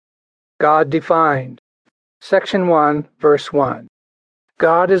God defined. Section 1, Verse 1.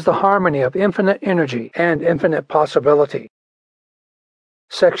 God is the harmony of infinite energy and infinite possibility.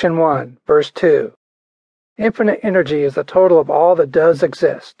 Section 1, Verse 2. Infinite energy is the total of all that does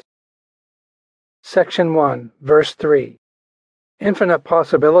exist. Section 1, Verse 3. Infinite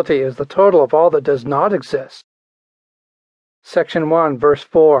possibility is the total of all that does not exist. Section 1, Verse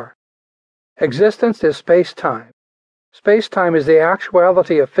 4. Existence is space-time. Space-time is the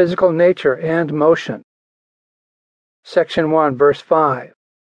actuality of physical nature and motion. Section 1, Verse 5.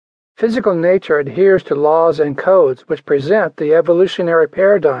 Physical nature adheres to laws and codes which present the evolutionary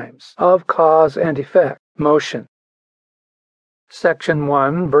paradigms of cause and effect, motion. Section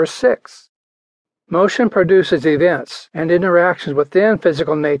 1, Verse 6. Motion produces events and interactions within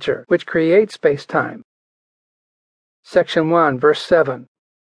physical nature which create space-time. Section 1, Verse 7.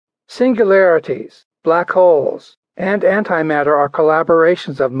 Singularities, black holes, and antimatter are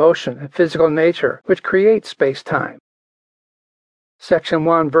collaborations of motion and physical nature which create space-time. Section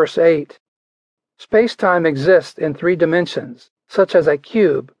 1, Verse 8. Space-time exists in 3 dimensions, such as a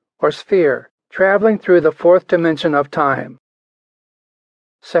cube or sphere, traveling through the 4th dimension of time.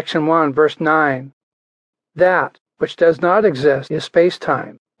 Section 1, Verse 9. That which does not exist is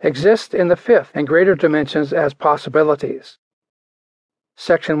space-time, exists in the 5th and greater dimensions as possibilities.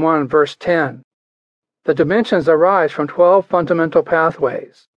 Section 1, Verse 10. The dimensions arise from 12 fundamental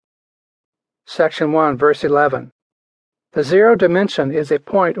pathways. Section 1, Verse 11. The 0 dimension is a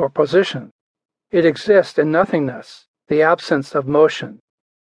point or position. It exists in nothingness, the absence of motion.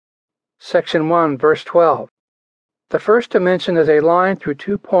 Section 1, Verse 12. The 1st dimension is a line through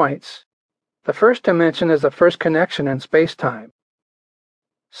 2 points. The 1st dimension is the first connection in space-time.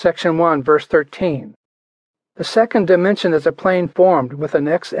 Section 1, Verse 13. The 2nd dimension is a plane formed with an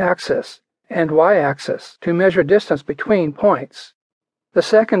x-axis and y-axis to measure distance between points. The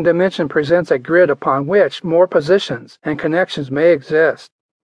 2nd dimension presents a grid upon which more positions and connections may exist.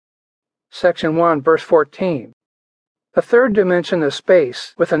 Section 1, Verse 14. The 3rd dimension is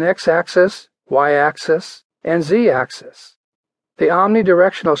space with an x-axis, y-axis, and z-axis. The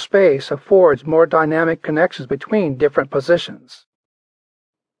omnidirectional space affords more dynamic connections between different positions.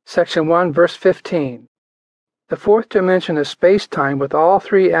 Section 1, Verse 15. The 4th dimension is space-time with all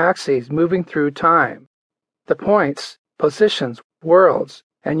 3 axes moving through time. The points, positions, worlds,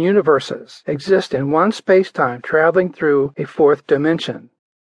 and universes exist in one space-time traveling through a 4th dimension.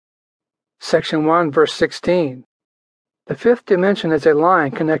 Section 1, Verse 16. The 5th dimension is a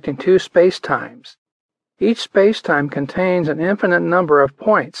line connecting 2 space-times. Each space-time contains an infinite number of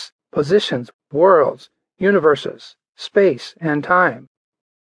points, positions, worlds, universes, space, and time.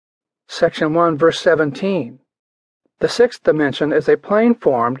 Section 1, Verse 17. The 6th dimension is a plane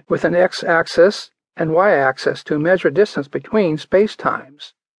formed with an x-axis and y-axis to measure distance between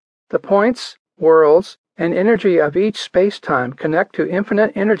space-times. The points, worlds, and energy of each space-time connect to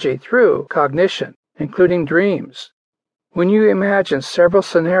infinite energy through cognition, including dreams. When you imagine several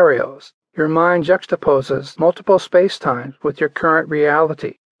scenarios, your mind juxtaposes multiple space-times with your current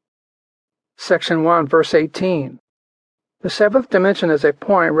reality. Section 1, Verse 18. The 7th dimension is a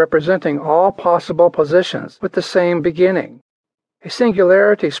point representing all possible positions with the same beginning. A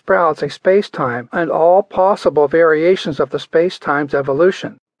singularity sprouts a space-time and all possible variations of the space-time's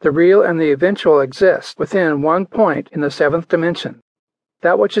evolution. The real and the eventual exist within one point in the 7th dimension,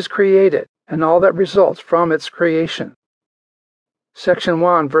 that which is created and all that results from its creation. Section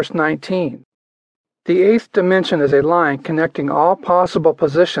 1, Verse 19. The 8th dimension is a line connecting all possible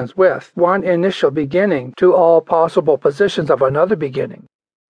positions with one initial beginning to all possible positions of another beginning.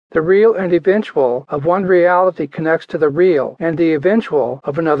 The real and eventual of one reality connects to the real and the eventual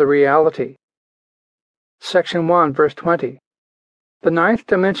of another reality. Section 1, Verse 20. The 9th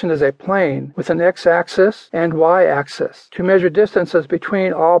dimension is a plane with an x-axis and y-axis to measure distances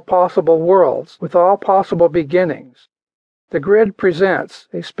between all possible worlds with all possible beginnings. The grid presents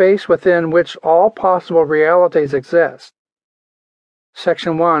a space within which all possible realities exist.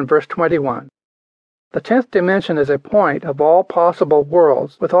 Section 1, Verse 21. The 10th dimension is a point of all possible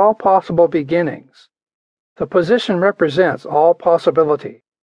worlds with all possible beginnings. The position represents all possibility.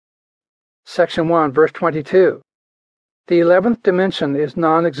 Section 1, Verse 22. The 11th dimension is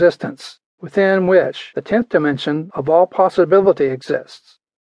non-existence, within which the 10th dimension of all possibility exists.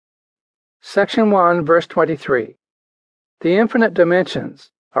 Section 1, Verse 23. The infinite dimensions,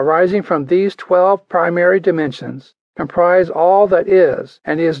 arising from these 12 primary dimensions, comprise all that is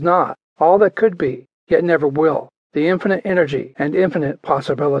and is not, all that could be, yet never will, the infinite energy and infinite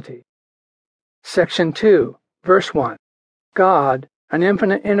possibility. Section 2, Verse 1. God, an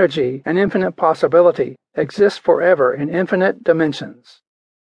infinite energy and infinite possibility, exists forever in infinite dimensions.